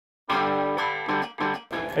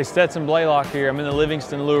Hey, Stetson Blaylock here. I'm in the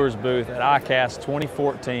Livingston Lures booth at ICAST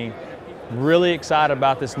 2014. Really excited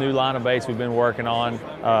about this new line of baits we've been working on.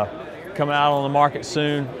 Coming out on the market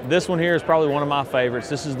soon. This one here is probably one of my favorites.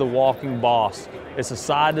 This is the Walking Boss. It's a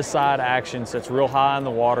side-to-side action, so it's real high in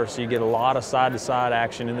the water, so you get a lot of side-to-side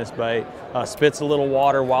action in this bait. Spits a little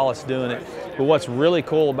water while it's doing it. But what's really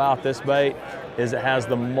cool about this bait is it has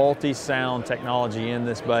the multi-sound technology in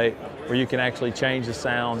this bait, where you can actually change the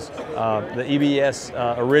sounds. The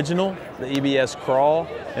EBS original, the EBS crawl,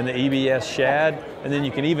 and the EBS shad, and then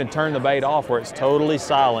you can even turn the bait off where it's totally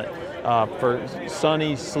silent. For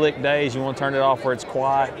sunny, slick days, you want to turn it off where it's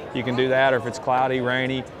quiet, you can do that, or if it's cloudy,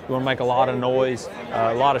 rainy, you want to make a lot of noise,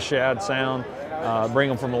 a lot of shad sound, bring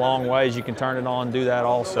them from a long ways, you can turn it on, do that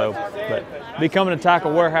also. But be coming to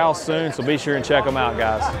Tackle Warehouse soon, so be sure and check them out,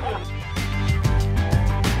 guys.